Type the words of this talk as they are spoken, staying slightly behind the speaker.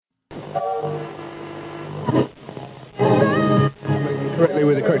say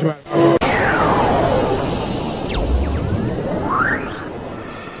with the correct amount.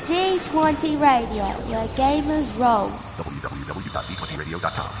 D20 Radio, where gamers roll.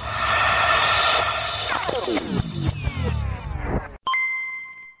 www.d20radio.com.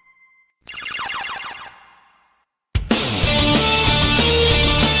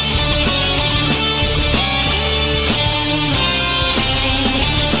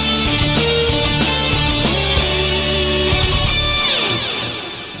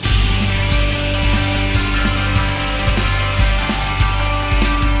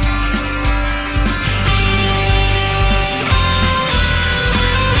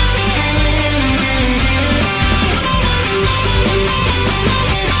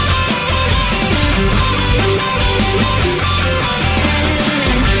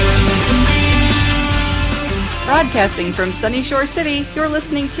 Broadcasting from Sunny Shore City, you're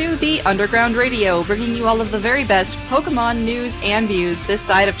listening to The Underground Radio, bringing you all of the very best Pokemon news and views this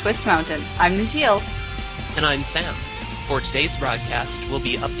side of Twist Mountain. I'm Natil. And I'm Sam. For today's broadcast, we'll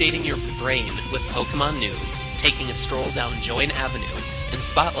be updating your brain with Pokemon news, taking a stroll down Join Avenue, and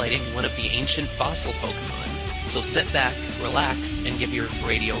spotlighting one of the ancient fossil Pokemon. So sit back, relax, and give your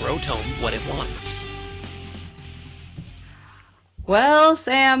Radio Rotome what it wants. Well,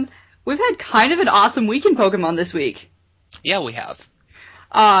 Sam, we've had kind of an awesome week in Pokemon this week. Yeah, we have.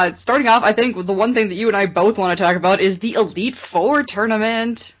 Starting off, I think the one thing that you and I both want to talk about is the Elite Four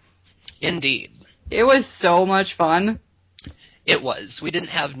tournament. Indeed. It was so much fun. It was. We didn't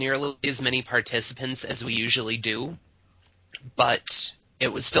have nearly as many participants as we usually do, but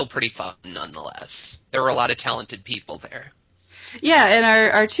it was still pretty fun nonetheless. There were a lot of talented people there. Yeah, and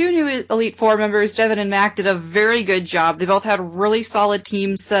our two new Elite Four members, Devin and Mac, did a very good job. They both had really solid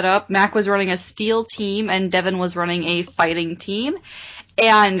teams set up. Mac was running a steel team, and Devin was running a fighting team.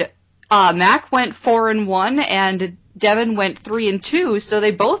 And Mac went 4-1, and Devin went 3-2, so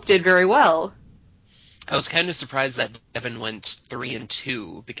they both did very well. I was kind of surprised that Devin went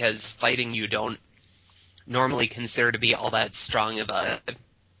 3-2, because fighting you don't normally consider to be all that strong of a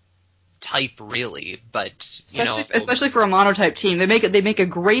type, really, but especially for a monotype team, they make a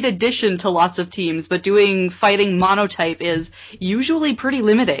great addition to lots of teams, but doing fighting monotype is usually pretty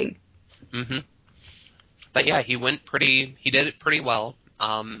limiting. Mm-hmm. But yeah, he did it pretty well.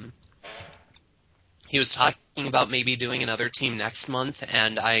 He was talking about maybe doing another team next month,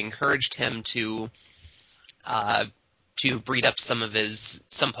 and I encouraged him to breed up some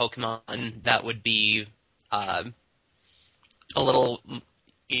Pokemon that would be a little.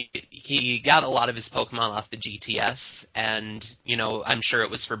 He got a lot of his Pokemon off the GTS, and, I'm sure it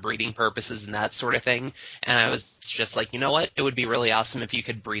was for breeding purposes and that sort of thing, and I was just like, you know what, it would be really awesome if you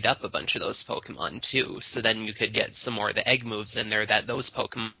could breed up a bunch of those Pokemon, too, so then you could get some more of the egg moves in there that those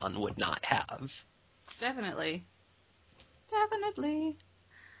Pokemon would not have. Definitely.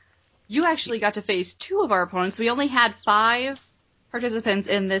 You actually got to face two of our opponents. We only had 5 participants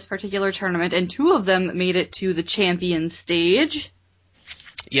in this particular tournament, and 2 of them made it to the champion stage.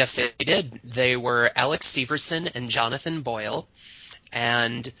 Yes, they did. They were Alex Severson and Jonathan Boyle,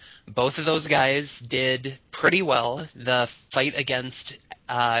 and both of those guys did pretty well. The fight against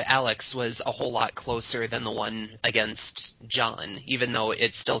Alex was a whole lot closer than the one against John, even though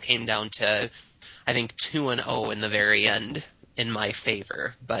it still came down to, I think, 2-0 in the very end in my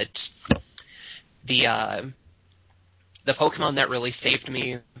favor. But the Pokemon that really saved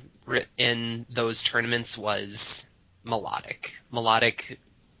me in those tournaments was Melodic. Melodic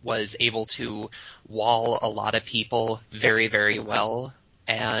was able to wall a lot of people very, very well,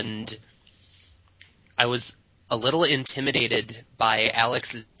 and I was a little intimidated by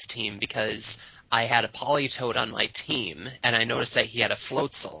Alex's team because I had a Politoed on my team, and I noticed that he had a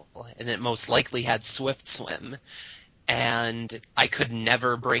Floatzel, and it most likely had Swift Swim, and I could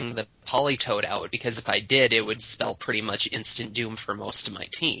never bring the Politoed out, because if I did, it would spell pretty much instant doom for most of my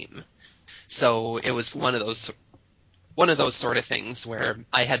team. So it was one of those sort of things where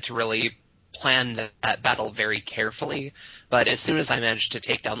I had to really plan that battle very carefully, but as soon as I managed to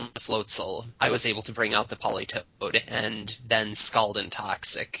take down the Floatzel, I was able to bring out the Politoed and then Scald and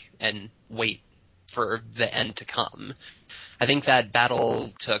Toxic and wait for the end to come. I think that battle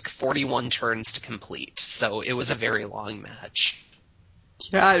took 41 turns to complete, so it was a very long match.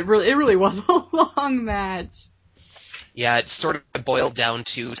 Yeah, it really was a long match. Yeah, it sort of boiled down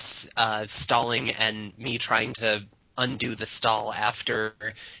to stalling and me trying to undo the stall after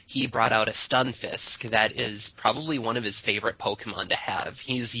he brought out a Stunfisk. That is probably one of his favorite Pokemon to have.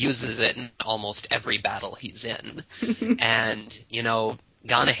 He uses it in almost every battle he's in. And,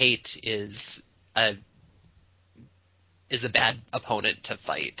 Gonna Hate is a bad opponent to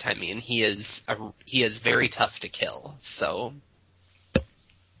fight. I mean, he is very tough to kill. So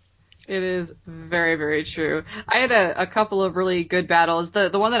It is very, very true. I had a couple of really good battles. The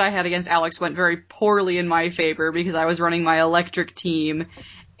one that I had against Alex went very poorly in my favor because I was running my electric team.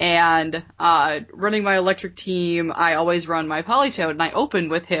 And running my electric team, I always run my Polytoad, and I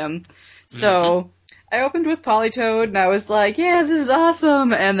opened with him. So I opened with Polytoad, and I was like, yeah, this is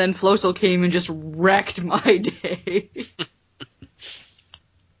awesome. And then Floatzel came and just wrecked my day.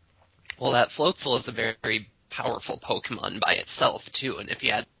 Well, that Floatzel is a very, very powerful Pokemon by itself, too. And if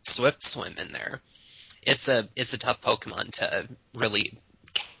you had Swift Swim in there, it's a tough Pokemon to really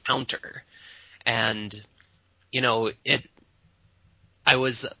counter. And, you know,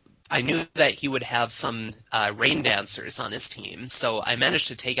 I knew that he would have some Rain Dancers on his team, so I managed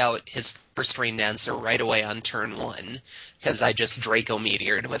to take out his first Rain Dancer right away on turn 1, because I just Draco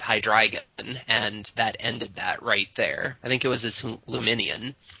Meteored with Hydreigon, and that ended that right there. I think it was his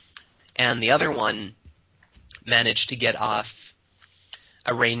Luminion. And the other one managed to get off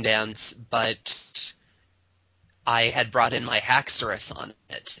a Rain Dance, but I had brought in my Haxorus on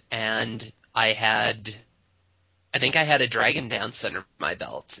it, and I think I had a Dragon Dance under my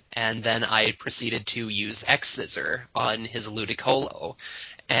belt, and then I proceeded to use X-Scissor on his Ludicolo,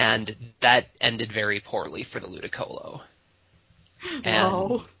 and that ended very poorly for the Ludicolo.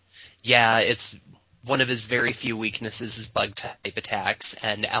 And yeah, it's one of his very few weaknesses is Bug-type attacks,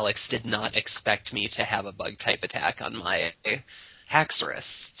 and Alex did not expect me to have a Bug-type attack on my Haxorus,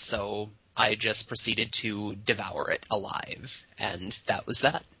 so I just proceeded to devour it alive, and that was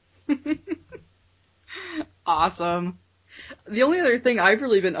that. Awesome. The only other thing I've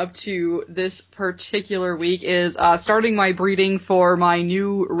really been up to this particular week is starting my breeding for my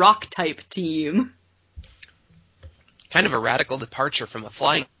new rock-type team. Kind of a radical departure from a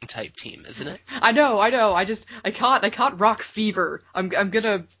flying-type team, isn't it? I know. I caught rock fever. I'm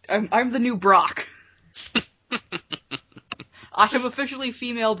the new Brock. I am officially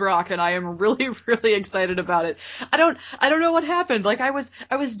female Brock, and I am really, really excited about it. I don't know what happened. Like, I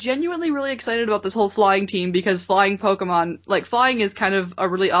was genuinely really excited about this whole flying team because flying Pokemon, like, flying is kind of a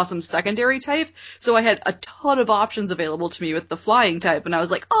really awesome secondary type, so I had a ton of options available to me with the flying type, and I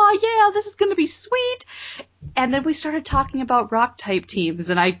was like, oh yeah, this is gonna be sweet! And then we started talking about rock type teams,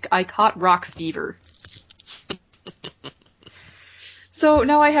 and I caught rock fever. So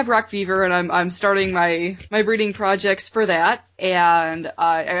now I have rock fever, and I'm starting my breeding projects for that, and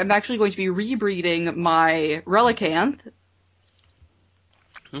I'm actually going to be rebreeding my Relicanth.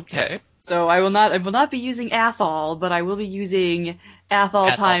 Okay. So I will not be using Athol, but I will be using Athol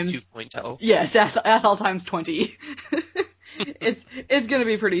times 2.0. Yes, Athol times 20. It's gonna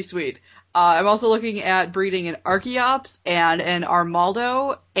be pretty sweet. I'm also looking at breeding an Archeops and an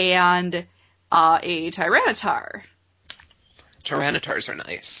Armaldo and a Tyranitar. Tyrannitars are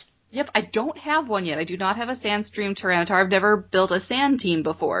nice. Yep, I don't have one yet. I do not have a Sandstream Tyranitar. I've never built a sand team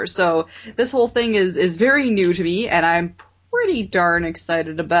before, so this whole thing is very new to me, and I'm pretty darn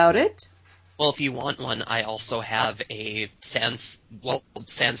excited about it. Well, if you want one, I also have a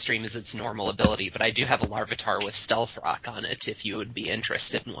Sandstream is its normal ability, but I do have a Larvitar with Stealth Rock on it if you would be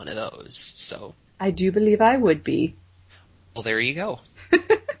interested in one of those, so... I do believe I would be. Well, there you go.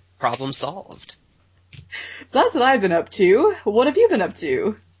 Problem solved. So that's what I've been up to. What have you been up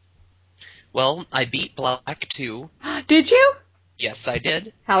to? Well, I beat Black 2. Did you? Yes, I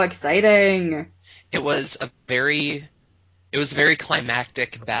did. How exciting. It was a very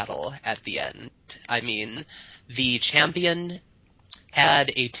climactic battle at the end. I mean, the champion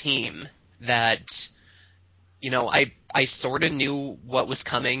had a team that, you know, I sort of knew what was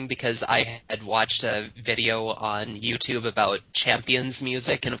coming because I had watched a video on YouTube about champions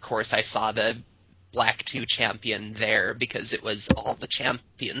music, and of course I saw the Black 2 champion there because it was all the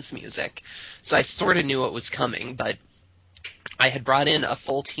champions music. So I sort of knew what was coming, but I had brought in a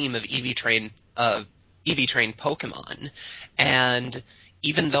full team of EV-trained Pokemon, and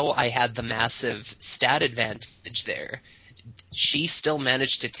even though I had the massive stat advantage there, she still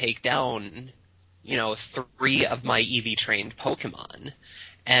managed to take down, you know, 3 of my EV-trained Pokemon.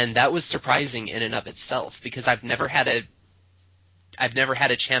 And that was surprising in and of itself, because I've never had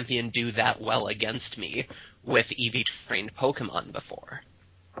a champion do that well against me with EV-trained Pokemon before.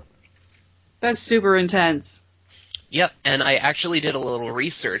 That's super intense. Yep, and I actually did a little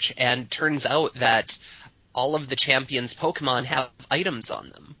research, and turns out that all of the champions' Pokemon have items on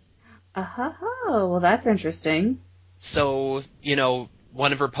them. Oh, well that's interesting. So, you know,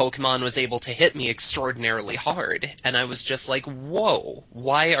 one of her Pokemon was able to hit me extraordinarily hard, and I was just like, whoa,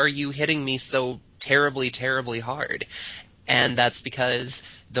 why are you hitting me so terribly, terribly hard? And that's because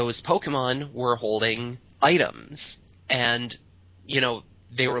those Pokemon were holding items. And, you know,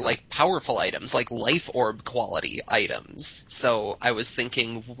 they were like powerful items, like life orb quality items. So I was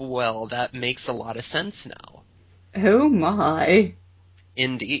thinking, well, that makes a lot of sense now. Oh my.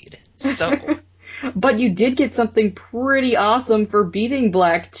 Indeed. So. But you did get something pretty awesome for beating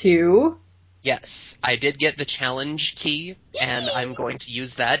Black 2. Yes, I did get the challenge key, and I'm going to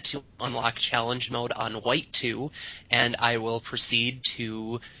use that to unlock challenge mode on White 2, and I will proceed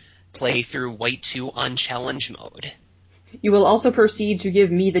to play through White 2 on challenge mode. You will also proceed to give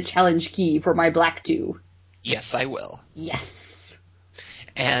me the challenge key for my Black 2. Yes, I will. Yes.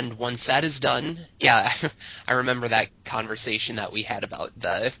 And once that is done, yeah, I remember that conversation that we had about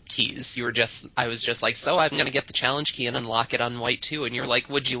the keys. I was just like, so I'm going to get the challenge key and unlock it on White 2, and you're like,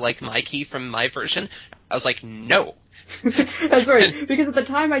 would you like my key from my version? I was like, no. That's right, because at the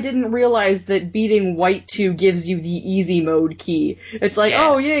time I didn't realize that beating White 2 gives you the easy mode key. It's like, yeah.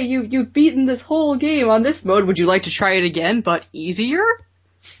 Oh yeah, you've beaten this whole game on this mode, would you like to try it again, but easier?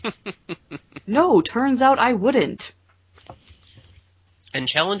 No, turns out I wouldn't. And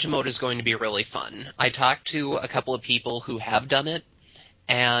challenge mode is going to be really fun. I talked to a couple of people who have done it,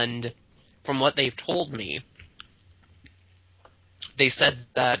 and from what they've told me, they said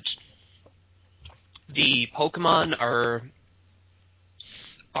that the Pokemon are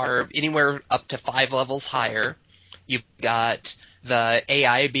anywhere up to 5 levels higher. You've got the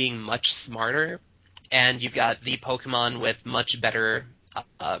AI being much smarter, and you've got the Pokemon with much better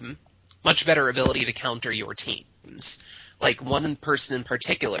ability to counter your teams. Like, one person in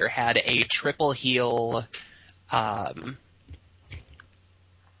particular had a triple heal.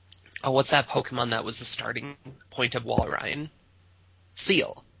 What's that Pokemon that was the starting point of Walrein?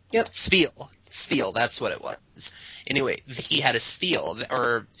 Seal. Yep. Spheal, that's what it was. Anyway, he had a Spheal,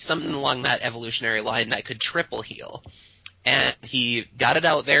 or something along that evolutionary line that could triple heal. And he got it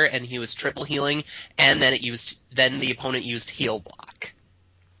out there, and he was triple healing, and then the opponent used Heal Block.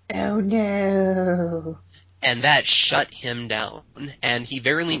 Oh no. And that shut him down. And he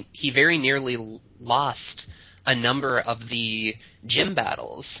very nearly lost a number of the gym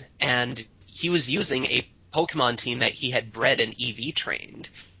battles. And he was using a Pokemon team that he had bred and EV trained.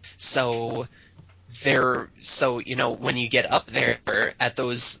 So when you get up there at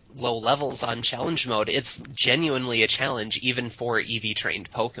those low levels on challenge mode, it's genuinely a challenge even for EV trained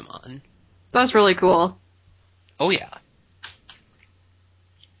Pokemon. That's really cool. Oh yeah.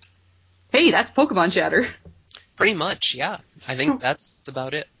 Hey, that's Pokemon chatter. Pretty much, yeah. I think that's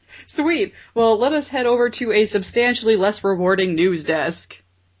about it. Sweet. Well, let us head over to a substantially less rewarding news desk.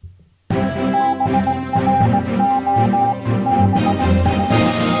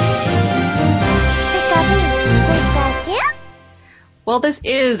 Well, this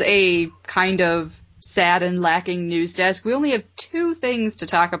is a kind of sad and lacking news desk. We only have 2 things to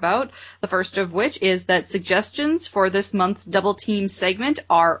talk about. The first of which is that suggestions for this month's Double Team segment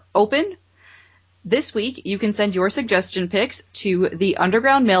are open. This week, you can send your suggestion picks to the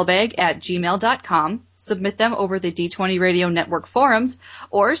undergroundmailbag@gmail.com, submit them over the D20 Radio Network forums,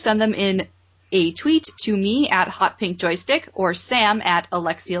 or send them in a tweet to me at HotPinkJoystick or Sam at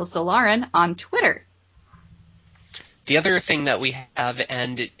AlexielSolarin on Twitter. The other thing that we have,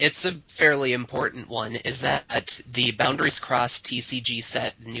 and it's a fairly important one, is that the Boundaries Crossed TCG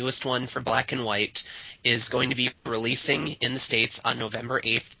set, the newest one for Black and White, is going to be releasing in the States on November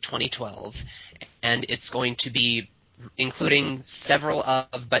 8th, 2012. And it's going to be including several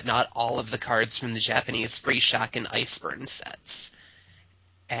of, but not all of the cards from the Japanese Free Shock and Iceburn sets.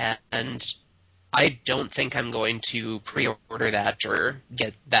 And I don't think I'm going to pre-order that or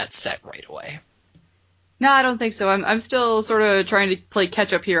get that set right away. No, I don't think so. I'm still sort of trying to play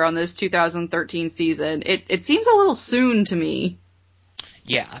catch-up here on this 2013 season. It seems a little soon to me.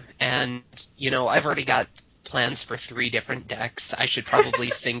 Yeah, and, I've already got plans for 3 different decks. I should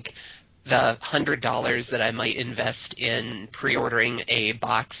probably sink the $100 that I might invest in pre-ordering a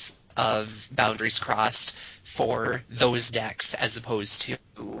box of Boundaries Crossed for those decks as opposed to,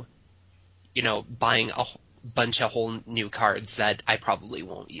 buying a bunch of whole new cards that I probably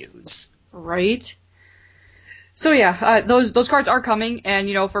won't use. Right? So yeah, those cards are coming,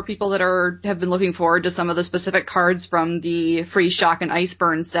 and for people that have been looking forward to some of the specific cards from the Free Shock and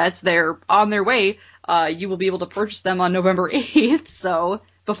Iceburn sets, they're on their way. You will be able to purchase them on November 8th, so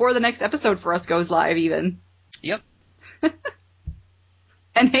before the next episode for us goes live, even. Yep.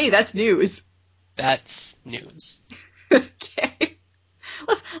 And hey, that's news. That's news. Okay.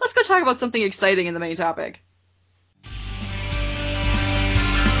 Let's go talk about something exciting in the main topic.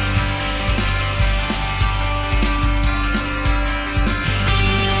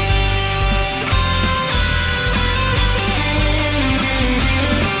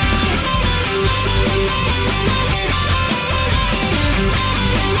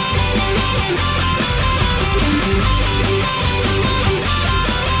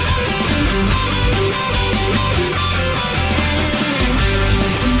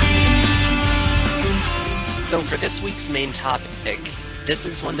 for this week's main topic, this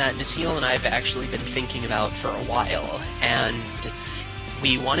is one that Natil and I have actually been thinking about for a while, and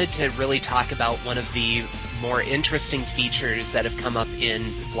we wanted to really talk about one of the more interesting features that have come up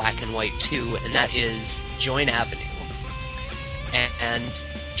in Black and White 2, and that is Join Avenue. And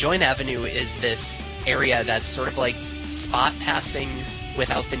Join Avenue is this area that's sort of like spot passing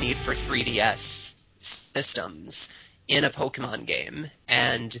without the need for 3DS systems in a Pokemon game.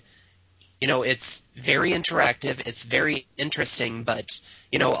 And, you know, it's very interactive, it's very interesting, but,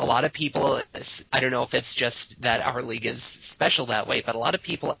 you know, a lot of people, I don't know if it's just that our league is special that way, but a lot of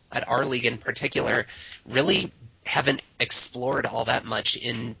people at our league in particular really haven't explored all that much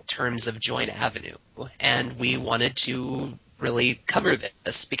in terms of Join Avenue. And we wanted to really cover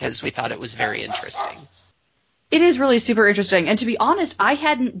this because we thought it was very interesting. It is really super interesting. And to be honest, I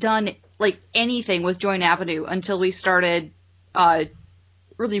hadn't done like anything with Join Avenue until we started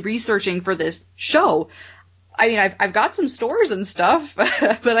really researching for this show. I mean, I've got some stores and stuff,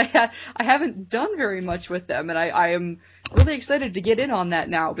 but I haven't done very much with them, and I am really excited to get in on that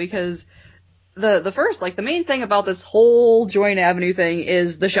now because the main thing about this whole Join Avenue thing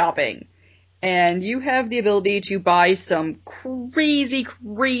is the shopping. And you have the ability to buy some crazy,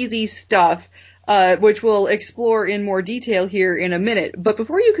 crazy stuff, which we'll explore in more detail here in a minute. But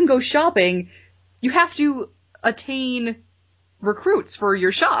before you can go shopping, you have to attain recruits for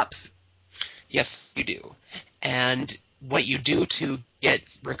your shops. Yes, you do. And what you do to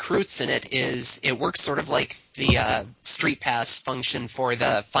get recruits in it is it works sort of like the Street Pass function for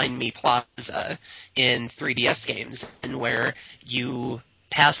the Find Me Plaza in 3DS games, and where you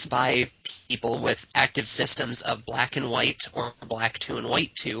pass by people with active systems of Black and White or Black 2 and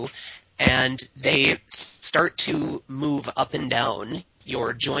White 2, and they start to move up and down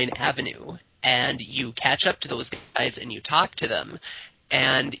your Join Avenue, and you catch up to those guys and you talk to them,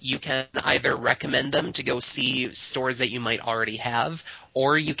 and you can either recommend them to go see stores that you might already have,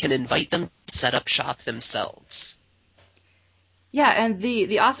 or you can invite them to set up shop themselves. Yeah, and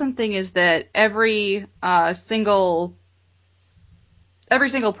the awesome thing is that every single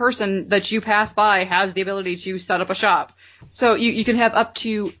person that you pass by has the ability to set up a shop. So you can have up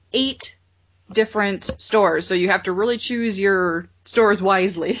to 8 different stores, so you have to really choose your stores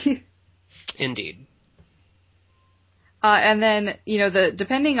wisely. Indeed. And then, you know,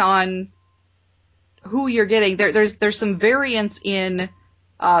 depending on who you're getting, there's some variance in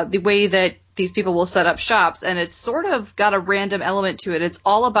the way that these people will set up shops, and it's sort of got a random element to it. It's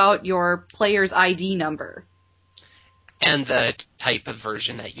all about your player's ID number. And the type of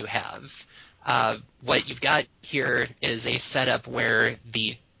version that you have. What you've got here is a setup where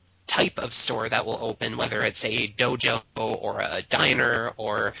the type of store that will open, whether it's a dojo or a diner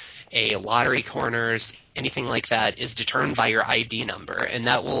or a lottery corners, anything like that, is determined by your ID number, and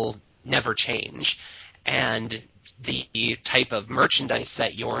that will never change. And the type of merchandise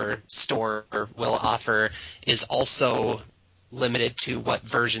that your store will offer is also limited to what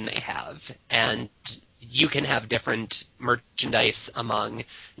version they have. And you can have different merchandise among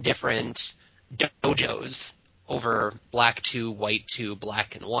different dojos over Black 2, White 2,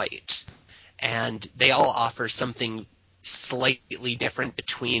 Black and White. And they all offer something slightly different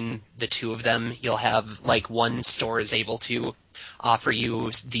between the two of them. You'll have, like, one store is able to offer you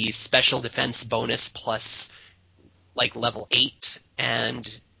the special defense bonus plus, like, level 8,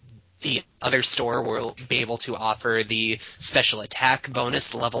 and the other store will be able to offer the special attack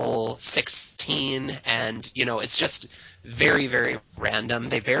bonus level 16, and, you know, it's just very, very random.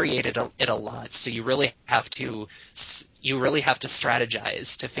 They variated it a lot, so you really have to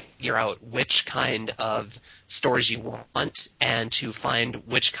strategize to figure out which kind of stores you want and to find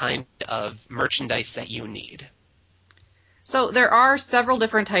which kind of merchandise that you need. So there are several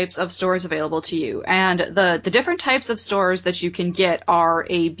different types of stores available to you, and the different types of stores that you can get are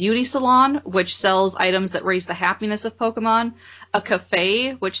a beauty salon, which sells items that raise the happiness of Pokemon, a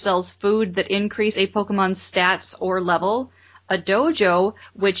cafe, which sells food that increase a Pokemon's stats or level, a dojo,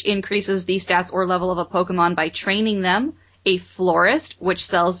 which increases the stats or level of a Pokemon by training them, a florist, which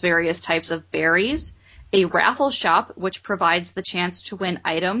sells various types of berries, a raffle shop, which provides the chance to win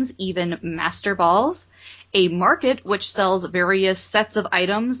items, even Master Balls, a market, which sells various sets of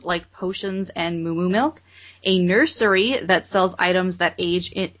items like potions and moo milk, a nursery that sells items that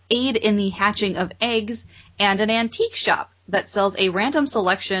aid in the hatching of eggs, and an antique shop that sells a random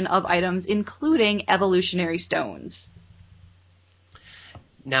selection of items including evolutionary stones.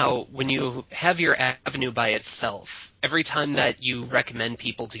 Now, when you have your avenue by itself, every time that you recommend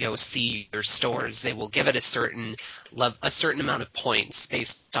people to go see your stores, they will give it a certain amount of points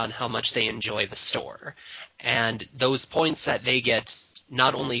based on how much they enjoy the store. And those points that they get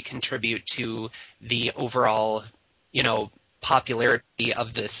not only contribute to the overall, popularity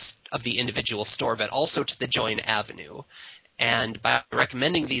of the individual store, but also to the join avenue. And by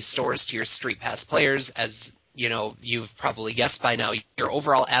recommending these stores to your Street Pass players, as you've probably guessed by now, your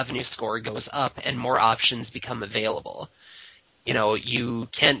overall avenue score goes up and more options become available. You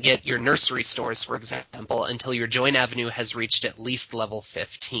can't get your nursery stores, for example, until your join avenue has reached at least level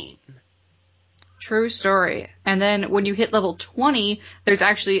 15. True story. And then when you hit level 20, there's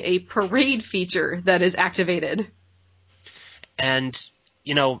actually a parade feature that is activated. And,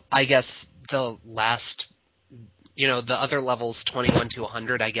 I guess the last, the other levels, 21 to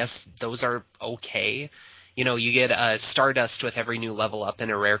 100, I guess those are okay. You get a Stardust with every new level up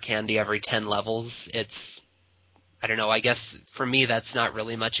and a rare candy every 10 levels. I don't know, I guess for me that's not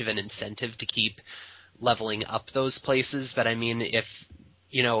really much of an incentive to keep leveling up those places, but I mean, if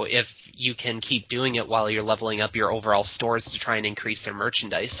you can keep doing it while you're leveling up your overall stores to try and increase their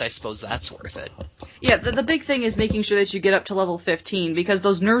merchandise, I suppose that's worth it. Yeah, the big thing is making sure that you get up to level 15, because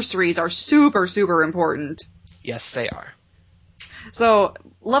those nurseries are super, super important. Yes, they are. So,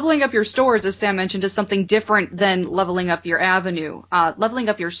 leveling up your stores, as Sam mentioned, is something different than leveling up your avenue. Leveling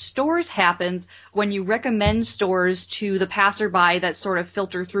up your stores happens when you recommend stores to the passerby that sort of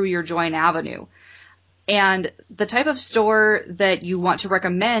filter through your join avenue. And the type of store that you want to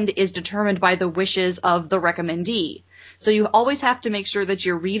recommend is determined by the wishes of the recommendee. So you always have to make sure that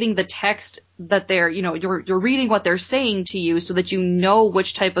you're reading the text that you're reading what they're saying to you so that you know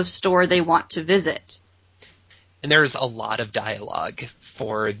which type of store they want to visit. And there's a lot of dialogue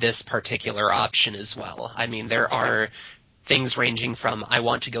for this particular option as well. I mean, there are things ranging from I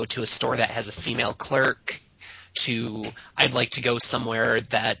want to go to a store that has a female clerk to I'd like to go somewhere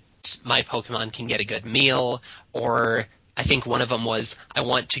that my Pokemon can get a good meal, or I think one of them was I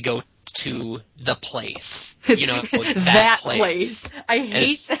want to go to the place. That place. I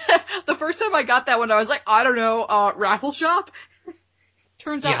hate the first time I got that one, I was like, I don't know, raffle shop?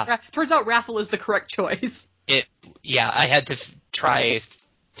 Turns out raffle is the correct choice. I had to try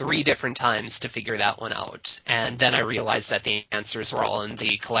 3 different times to figure that one out, and then I realized that the answers were all in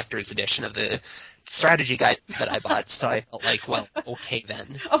the collector's edition of the strategy guide that I bought, so I felt like, well, okay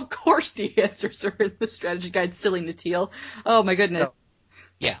then. Of course the answers are in the strategy guide, silly Natil. Oh my goodness. So,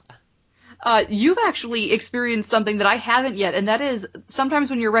 yeah. You've actually experienced something that I haven't yet, and that is sometimes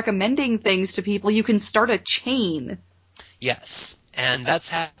when you're recommending things to people, you can start a chain. Yes, and that's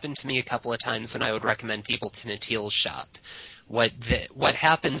happened to me a couple of times when I would recommend people to Natil's shop. What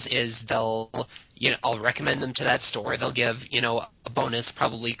happens is I'll recommend them to that store. They'll give, a bonus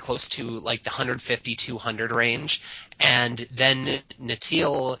probably close to like the 150-200 range, and then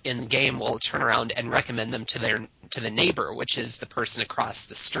Natil in the game will turn around and recommend them to the neighbor, which is the person across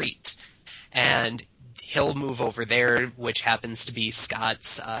the street. And he'll move over there, which happens to be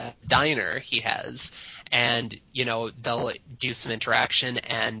Scott's diner he has. And, they'll do some interaction,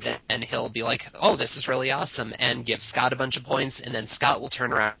 and then he'll be like, oh, this is really awesome, and give Scott a bunch of points, and then Scott will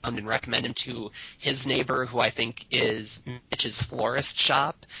turn around and recommend him to his neighbor, who I think is Mitch's florist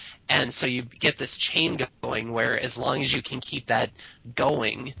shop. And so you get this chain going where as long as you can keep that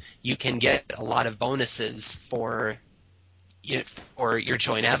going, you can get a lot of bonuses for your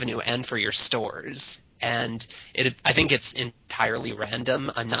join avenue and for your stores. And I think it's entirely random.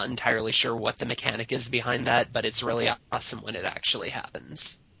 I'm not entirely sure what the mechanic is behind that, but it's really awesome when it actually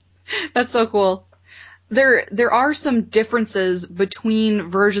happens. That's so cool. There are some differences between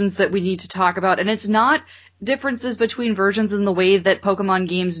versions that we need to talk about, and it's not differences between versions in the way that Pokemon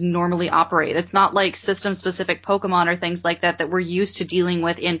games normally operate. It's not like system-specific Pokemon or things like that we're used to dealing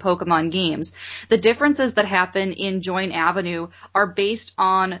with in Pokemon games. The differences that happen in Join Avenue are based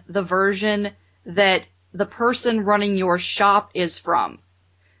on the version that the person running your shop is from.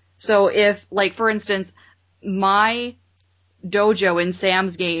 So if, like, for instance, my dojo in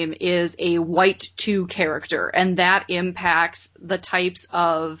Sam's game is a white 2 character, and that impacts the types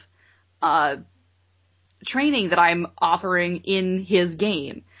of training that I'm offering in his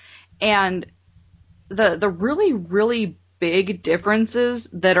game. And the really, really big differences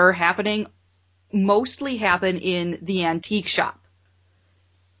that are happening mostly happen in the antique shop.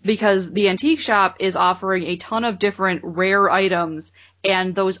 Because the antique shop is offering a ton of different rare items,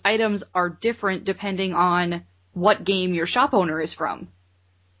 and those items are different depending on what game your shop owner is from.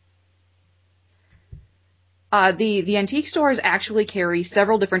 The antique stores actually carry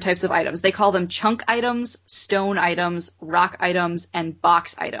several different types of items. They call them chunk items, stone items, rock items, and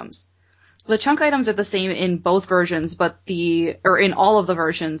box items. The chunk items are the same in both versions, or in all of the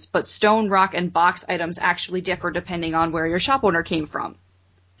versions, but stone, rock, and box items actually differ depending on where your shop owner came from.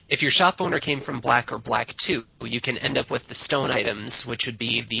 If your shop owner came from black or black 2, you can end up with the stone items, which would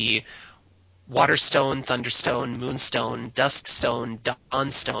be the Waterstone, Thunderstone, Moonstone, Duskstone,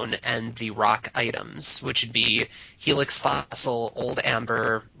 Dawnstone, and the rock items, which would be Helix Fossil, Old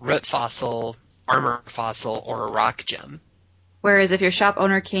Amber, Root Fossil, Armor Fossil, or a Rock Gem. Whereas if your shop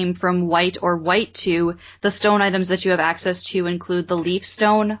owner came from white or white 2, the stone items that you have access to include the Leaf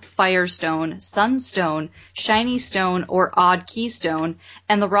Stone, Firestone, Sunstone, Shiny Stone, or Odd Keystone,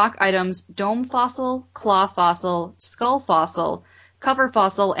 and the rock items Dome Fossil, Claw Fossil, Skull Fossil, Cover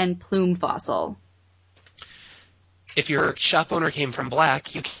Fossil, and Plume Fossil. If your shop owner came from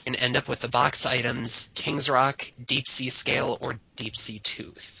black, you can end up with the box items King's Rock, Deep Sea Scale, or Deep Sea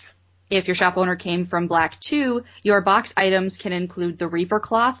Tooth. If your shop owner came from black 2, your box items can include the Reaper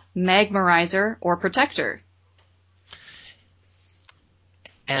Cloth, Magmarizer, or Protector.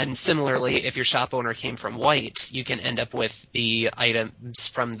 And similarly, if your shop owner came from white, you can end up with the items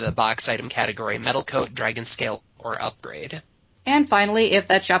from the box item category Metal Coat, Dragon Scale, or Upgrade. And finally, if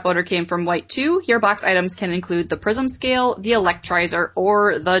that shop owner came from white 2, your box items can include the Prism Scale, the Electrizer,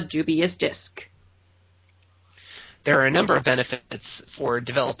 or the Dubious Disc. There are a number of benefits for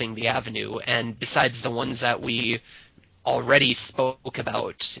developing the Avenue, and besides the ones that we already spoke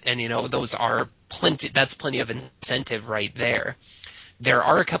about, and those are that's plenty of incentive right there. There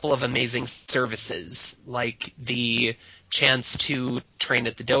are a couple of amazing services, like the chance to train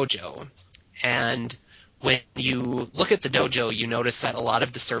at the dojo. And when you look at the dojo, you notice that a lot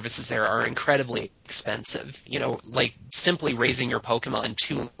of the services there are incredibly expensive. Like simply raising your Pokemon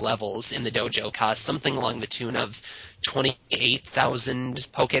 2 levels in the dojo costs something along the tune of 28,000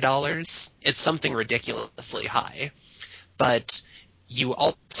 Poké-dollars. It's something ridiculously high. But you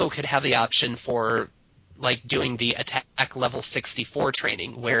also could have the option for doing the attack level 64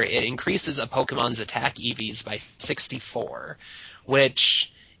 training, where it increases a Pokemon's attack EVs by 64,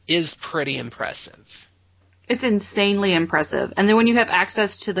 which is pretty impressive. It's insanely impressive. And then when you have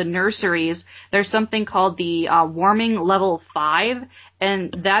access to the nurseries, there's something called the Warming Level 5,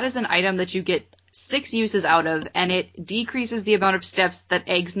 and that is an item that you get 6 uses out of, and it decreases the amount of steps that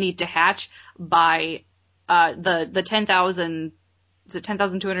eggs need to hatch by the 10,000, is it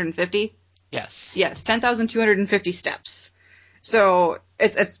 10,250? Yes. Yes, 10,250 steps. So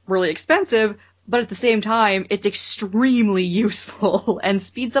it's really expensive, but at the same time, it's extremely useful and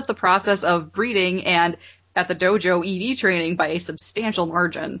speeds up the process of breeding and, at the dojo, EV training by a substantial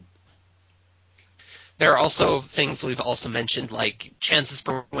margin. There are also things we've also mentioned, like chances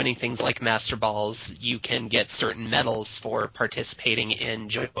for winning things like Master Balls. You can get certain medals for participating in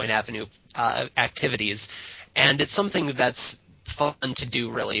Join Avenue activities, and it's something that's fun to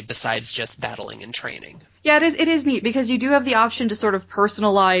do, really, besides just battling and training. Yeah, it is neat, because you do have the option to sort of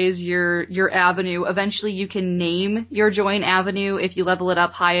personalize your avenue. Eventually you can name your Join Avenue if you level it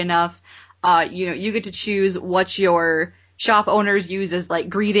up high enough. You get to choose what your shop owners use as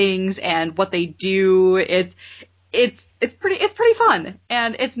greetings and what they do. It's pretty fun,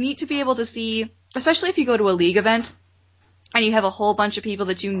 and it's neat to be able to see, especially if you go to a league event and you have a whole bunch of people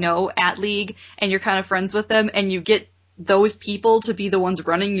that you know at league and you're kind of friends with them, and you get those people to be the ones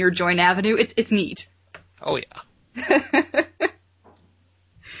running your Join Avenue. It's neat. Oh yeah.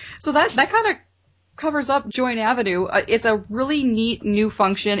 So that kind of covers up Join Avenue. It's a really neat new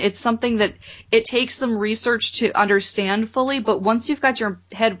function. It's something that it takes some research to understand fully, but once you've got your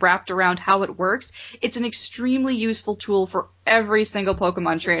head wrapped around how it works, it's an extremely useful tool for every single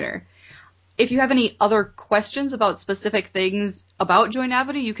Pokemon trainer. If you have any other questions about specific things about Join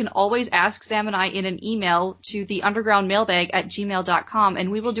Avenue, you can always ask Sam and I in an email to the undergroundmailbag@gmail.com,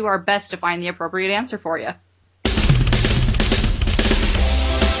 and we will do our best to find the appropriate answer for you.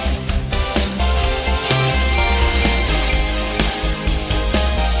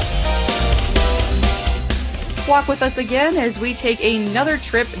 Walk with us again as we take another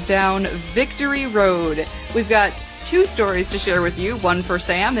trip down Victory Road. We've got 2 stories to share with you, one for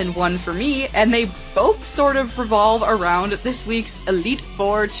Sam and one for me, and they both sort of revolve around this week's Elite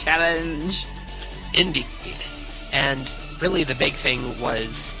Four Challenge. Indeed. And really the big thing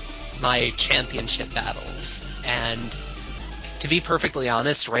was my championship battles. And to be perfectly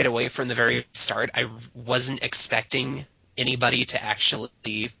honest, right away from the very start, I wasn't expecting anybody to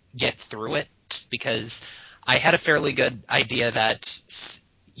actually get through it, because I had a fairly good idea that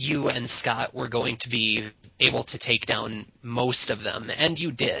you and Scott were going to be able to take down most of them, and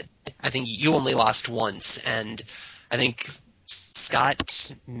you did. I think you only lost once, and I think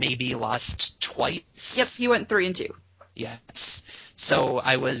Scott maybe lost twice. Yep, he went 3-2. Yes. So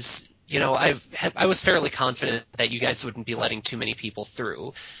I was, I was fairly confident that you guys wouldn't be letting too many people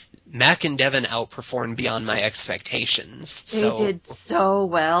through. Mac and Devin outperformed beyond my expectations. They did so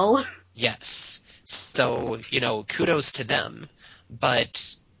well. Yes. So, kudos to them.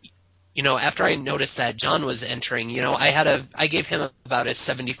 But, after I noticed that John was entering, I gave him about a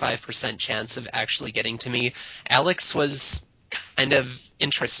 75% chance of actually getting to me. Alex was kind of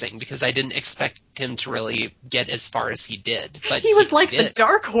interesting because I didn't expect him to really get as far as he did. But he was like the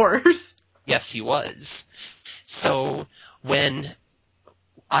dark horse. Yes, he was. So when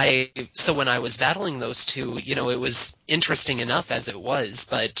I was battling those two, it was interesting enough as it was,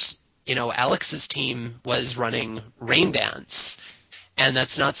 but Alex's team was running Rain Dance, and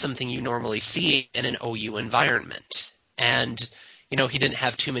that's not something you normally see in an OU environment. And he didn't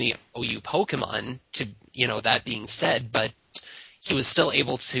have too many OU Pokemon to, that being said, but he was still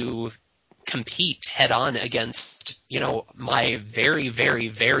able to compete head on against, my very, very,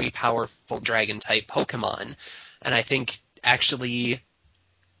 very powerful dragon type Pokemon. And I think actually,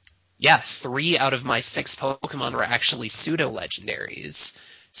 3 out of my 6 Pokemon were actually pseudo legendaries.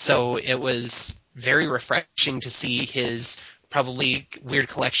 So it was very refreshing to see his probably weird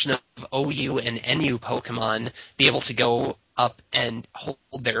collection of OU and NU Pokemon be able to go up and hold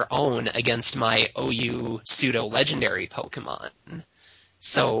their own against my OU pseudo legendary Pokemon.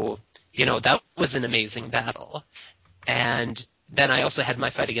 So, that was an amazing battle. And then I also had my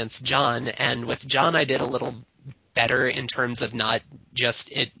fight against John, and with John I did a little better in terms of not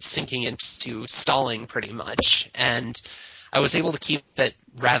just it sinking into stalling pretty much. And I was able to keep it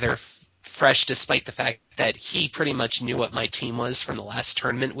rather fresh despite the fact that he pretty much knew what my team was from the last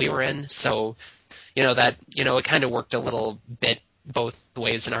tournament we were in. So, it kind of worked a little bit both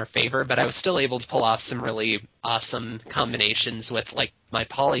ways in our favor, but I was still able to pull off some really awesome combinations with, like, my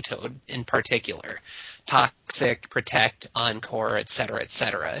Politoed in particular. Toxic, Protect, Encore, etc.,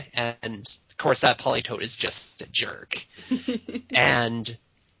 etc. And, of course, that Politoed is just a jerk. And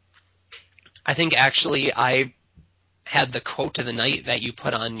I think, actually, I had the quote of the night that you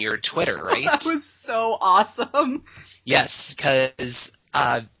put on your Twitter, right? That was so awesome. Yes, because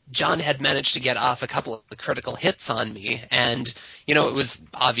John had managed to get off a couple of critical hits on me, and, it was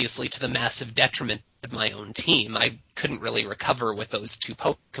obviously to the massive detriment of my own team. I couldn't really recover with those 2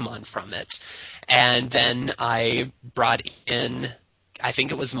 Pokemon from it. And then I brought in, I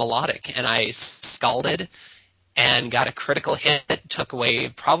think it was Melodic, and I scalded and got a critical hit, took away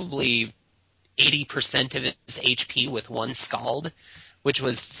probably 80% of his HP with 1 Scald, which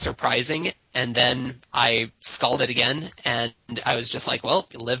was surprising. And then I scalded again, and I was just like, well,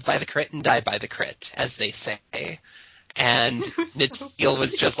 live by the crit and die by the crit, as they say. And Natil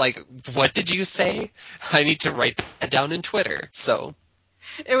was just like, what did you say? I need to write that down in Twitter. So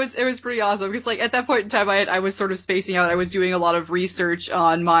it was pretty awesome because, like, at that point in time, I was sort of spacing out. I was doing a lot of research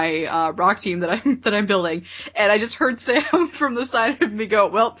on my rock team that I'm building, and I just heard Sam from the side of me go,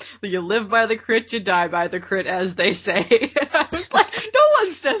 "Well, you live by the crit, you die by the crit, as they say." And I was like, "No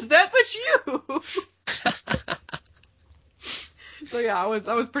one says that, but you." So yeah,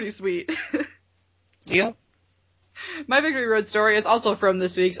 that was pretty sweet. Yeah. My Victory Road story is also from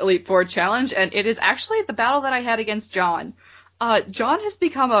this week's Elite Four Challenge, and it is actually the battle that I had against John. John has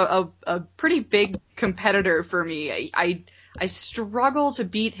become a pretty big competitor for me. I struggle to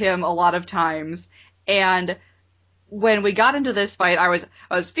beat him a lot of times, and when we got into this fight, I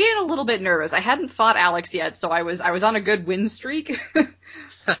was feeling a little bit nervous. I hadn't fought Alex yet, so I was on a good win streak.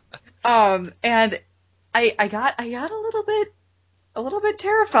 And I got a little bit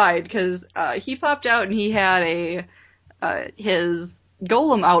terrified because he popped out and he had his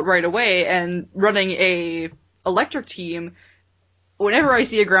Golem out right away and running a electric team. Whenever I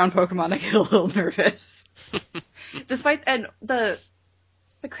see a ground Pokemon, I get a little nervous. And the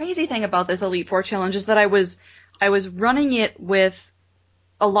crazy thing about this Elite Four challenge is that I was running it with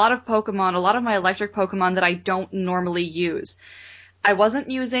a lot of Pokemon, a lot of my electric Pokemon that I don't normally use. I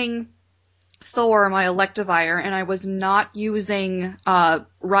wasn't using Thor, my Electivire, and I was not using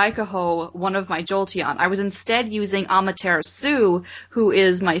Raikaho, one of my Jolteon. I was instead using Amaterasu, who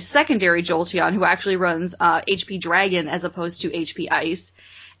is my secondary Jolteon, who actually runs HP Dragon as opposed to HP Ice.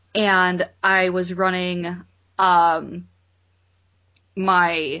 And I was running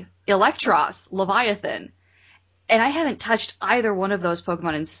my Electros, Leviathan. And I haven't touched either one of those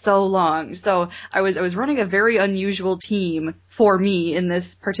Pokemon in so long. So I was running a very unusual team for me in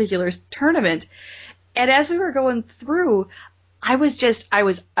this particular tournament. And as we were going through, I was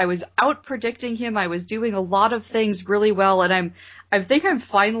out predicting him. I was doing a lot of things really well, and I think I'm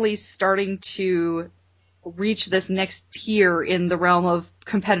finally starting to reach this next tier in the realm of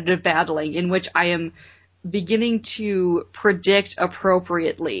competitive battling, in which I am beginning to predict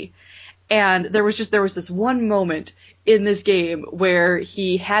appropriately. And there was this one moment in this game where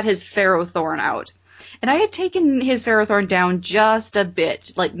he had his Ferrothorn out. And I had taken his Ferrothorn down just a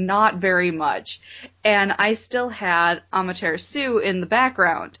bit, like not very much. And I still had Amaterasu in the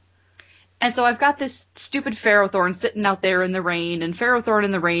background. And so I've got this stupid Ferrothorn sitting out there in the rain, and Ferrothorn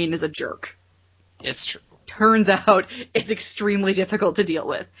in the rain is a jerk. It's true. Turns out it's extremely difficult to deal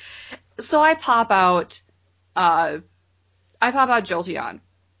with. So I pop out Jolteon.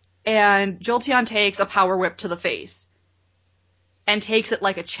 And Jolteon takes a Power Whip to the face. And takes it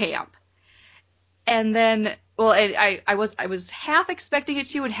like a champ. And then, well, I was half expecting it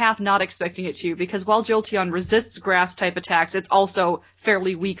to and half not expecting it to, because while Jolteon resists grass-type attacks, it's also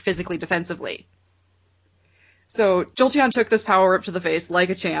fairly weak physically defensively. So Jolteon took this Power Whip to the face like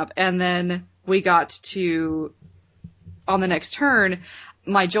a champ, and then we got to, on the next turn,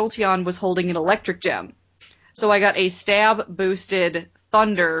 my Jolteon was holding an Electric Gem. So I got a stab-boosted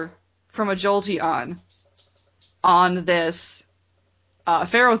Thunder from a Jolteon on this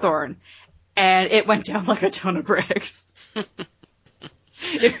Ferrothorn. And it went down like a ton of bricks.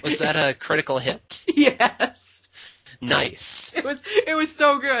 Was that a critical hit? Yes. Nice. It was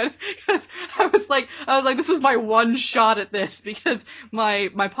so good, because I was like, this is my one shot at this, because my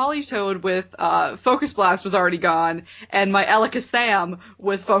Politoed with Focus Blast was already gone, and my Alakazam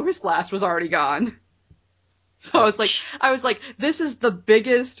with Focus Blast was already gone. So I was like, this is the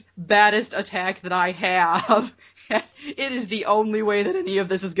biggest, baddest attack that I have. It is the only way that any of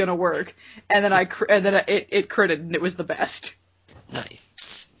this is gonna work. And then it critted, and it was the best.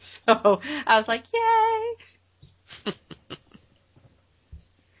 Nice. So I was like, yay!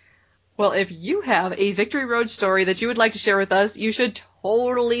 Well, if you have a Victory Road story that you would like to share with us, you should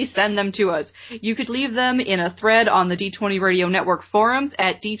totally send them to us. You could leave them in a thread on the D20 Radio Network forums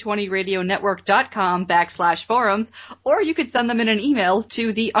at d20radionetwork.com/forums, or you could send them in an email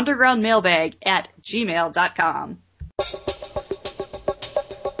to the underground mailbag at gmail.com.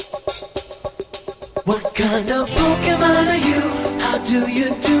 What kind of Pokemon are you? How do you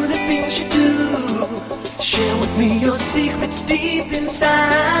do the things you do? Share with me your secrets deep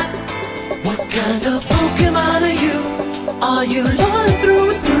inside. What kind of Pokemon are you? Are you loyal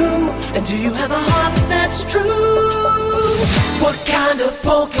through and through? And do you have a heart that's true? What kind of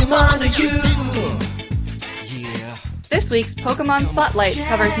Pokemon are you? Yeah. This week's Pokemon Spotlight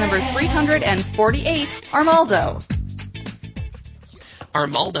covers number 348, Armaldo.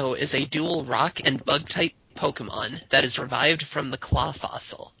 Armaldo is a dual rock and bug-type Pokemon that is revived from the claw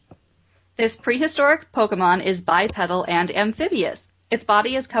fossil. This prehistoric Pokemon is bipedal and amphibious. Its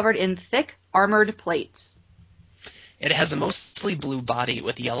body is covered in thick, armored plates. It has a mostly blue body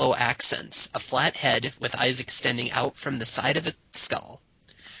with yellow accents, a flat head with eyes extending out from the side of its skull.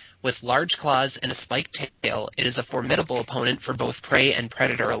 With large claws and a spiked tail, it is a formidable opponent for both prey and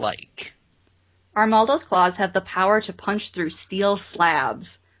predator alike. Armaldo's claws have the power to punch through steel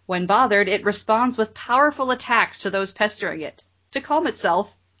slabs. When bothered, it responds with powerful attacks to those pestering it. To calm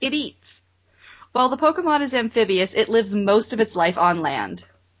itself, it eats. While the Pokemon is amphibious, it lives most of its life on land.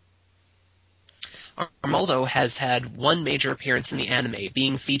 Armaldo has had one major appearance in the anime,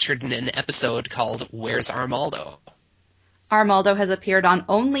 being featured in an episode called Where's Armaldo? Armaldo has appeared on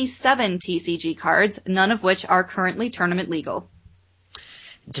only 7 TCG cards, none of which are currently tournament legal.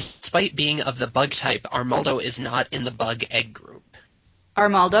 Despite being of the bug type, Armaldo is not in the bug-egg group.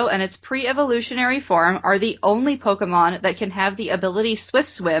 Armaldo and its pre-evolutionary form are the only Pokemon that can have the ability Swift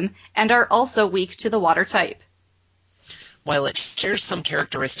Swim and are also weak to the water type. While it shares some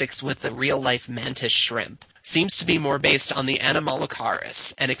characteristics with the real-life mantis shrimp, seems to be more based on the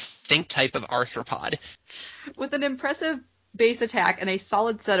Anomalocaris, an extinct type of arthropod. With an impressive base attack and a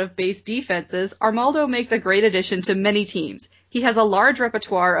solid set of base defenses, Armaldo makes a great addition to many teams. He has a large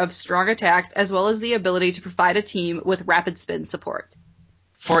repertoire of strong attacks as well as the ability to provide a team with rapid spin support.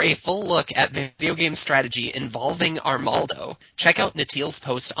 For a full look at video game strategy involving Armaldo, check out Natil's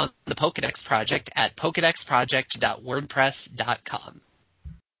post on the Pokedex Project at pokedexproject.wordpress.com.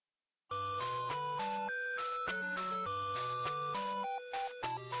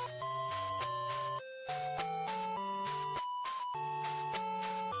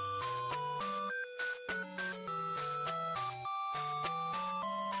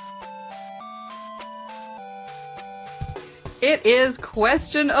 It is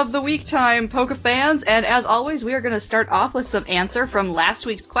Question of the Week time, Pokefans, and as always, we are going to start off with some answer from last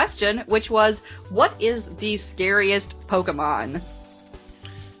week's question, which was, what is the scariest Pokemon?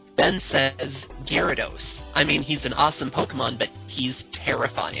 Ben says, Gyarados. I mean, he's an awesome Pokemon, but he's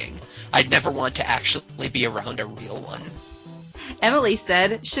terrifying. I'd never want to actually be around a real one. Emily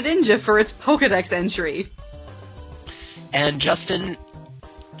said, Shedinja for its Pokedex entry. And Justin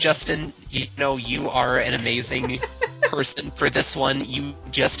Justin, you are an amazing person for this one. You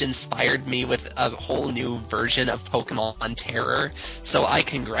just inspired me with a whole new version of Pokemon Terror, so I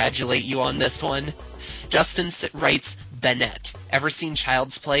congratulate you on this one. Justin writes, Bennett. Ever seen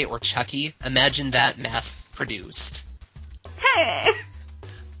Child's Play or Chucky? Imagine that mass-produced. Hey!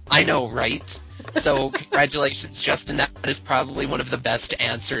 I know, right? So, congratulations, Justin. That is probably one of the best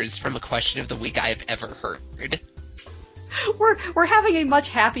answers from a question of the week I've ever heard. We're having a much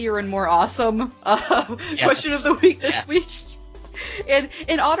happier and more awesome question of the week this week.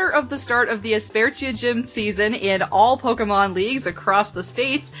 In honor of the start of the Aspertia Gym season in all Pokemon leagues across the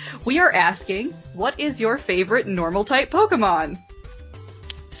states, we are asking, what is your favorite normal-type Pokemon?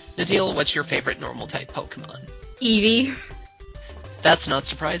 Natil, what's your favorite normal-type Pokemon? Eevee. That's not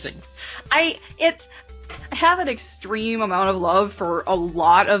surprising. I have an extreme amount of love for a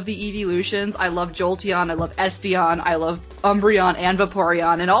lot of the evolutions. I love Jolteon, I love Espeon, I love Umbreon and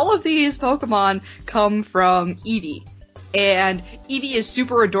Vaporeon, and all of these Pokemon come from Eevee. And Eevee is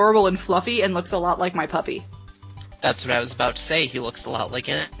super adorable and fluffy and looks a lot like my puppy. That's what I was about to say. He looks a lot like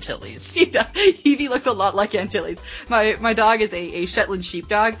Antilles. He does. Eevee looks a lot like Antilles. My dog is a Shetland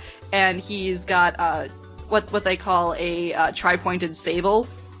sheepdog, and he's got what they call a tri-pointed sable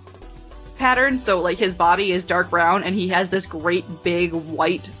pattern. So like his body is dark brown, and he has this great big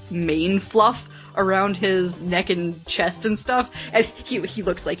white mane fluff around his neck and chest and stuff, and he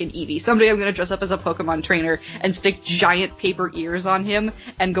looks like an Eevee. Someday I'm gonna dress up as a Pokemon trainer and stick giant paper ears on him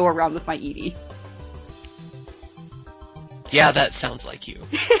and go around with my Eevee. Yeah, that sounds like you.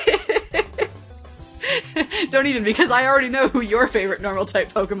 Don't even, because I already know who your favorite normal type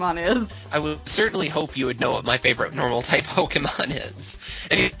Pokemon is. I would certainly hope you would know what my favorite normal type Pokemon is.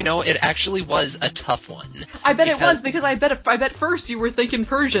 And it actually was a tough one. I bet it was, because I bet first you were thinking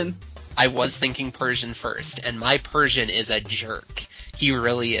Persian. I was thinking Persian first, and my Persian is a jerk. He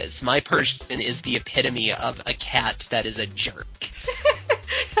really is. My Persian is the epitome of a cat that is a jerk.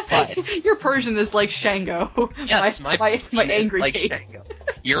 But your Persian is like Shango. Yes, my Persian angry is like Kate. Shango.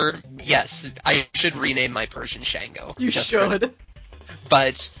 Yes, I should rename my Persian Shango. You should.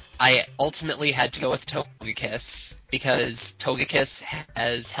 But I ultimately had to go with Togekiss, because Togekiss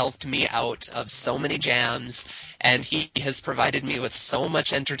has helped me out of so many jams, and he has provided me with so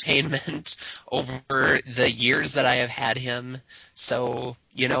much entertainment over the years that I have had him. So,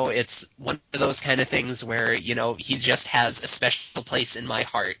 it's one of those kind of things where, he just has a special place in my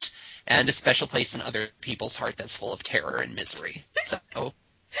heart, and a special place in other people's heart that's full of terror and misery. So. Oh,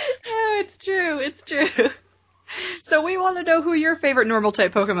 it's true. So we want to know who your favorite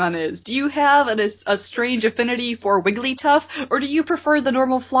normal-type Pokemon is. Do you have a strange affinity for Wigglytuff, or do you prefer the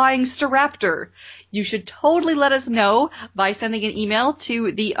normal flying Staraptor? You should totally let us know by sending an email to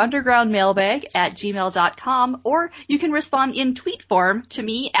theundergroundmailbag@gmail.com, or you can respond in tweet form to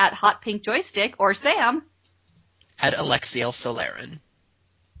me at HotPinkJoystick or Sam at Alexiel Solarin.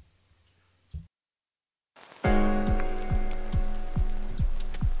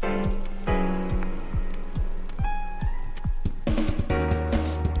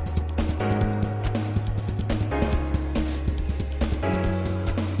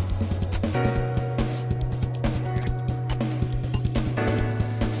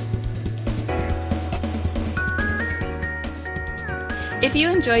 If you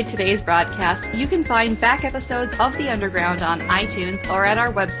enjoyed today's broadcast, you can find back episodes of The Underground on iTunes or at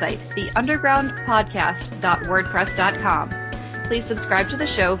our website, theundergroundpodcast.wordpress.com. Please subscribe to the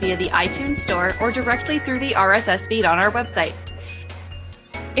show via the iTunes Store or directly through the RSS feed on our website.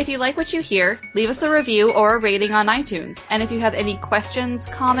 If you like what you hear, leave us a review or a rating on iTunes. And if you have any questions,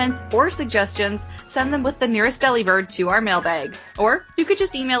 comments, or suggestions, send them with the nearest delibird to our mailbag. Or you could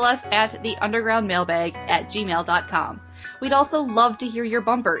just email us at theundergroundmailbag@gmail.com. We'd also love to hear your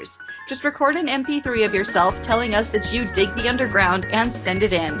bumpers. Just record an MP3 of yourself telling us that you dig the underground and send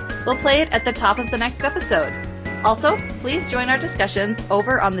it in. We'll play it at the top of the next episode. Also, please join our discussions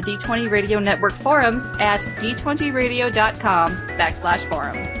over on the D20 Radio Network forums at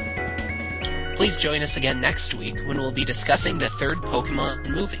d20radio.com/forums. Please join us again next week when we'll be discussing the third Pokemon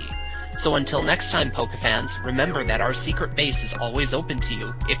movie. So until next time, Pokefans, remember that our secret base is always open to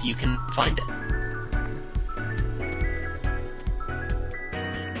you if you can find it.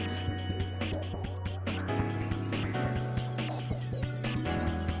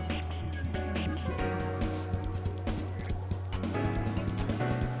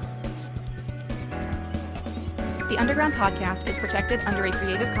 The Underground Podcast is protected under a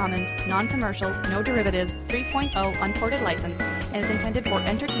Creative Commons, non-commercial, no derivatives, 3.0 unported license and is intended for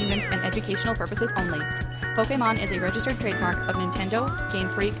entertainment and educational purposes only. Pokemon is a registered trademark of Nintendo, Game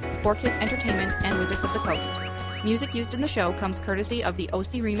Freak, 4Kids Entertainment, and Wizards of the Coast. Music used in the show comes courtesy of the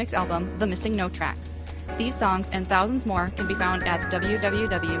OC Remix album, The Missing No Tracks. These songs and thousands more can be found at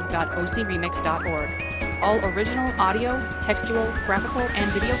www.ocremix.org. All original audio, textual, graphical,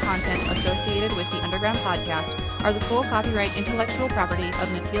 and video content associated with the Underground podcast are the sole copyright intellectual property of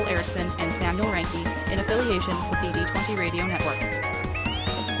Natil Erickson and Samuel Ranke in affiliation with the D20 Radio Network.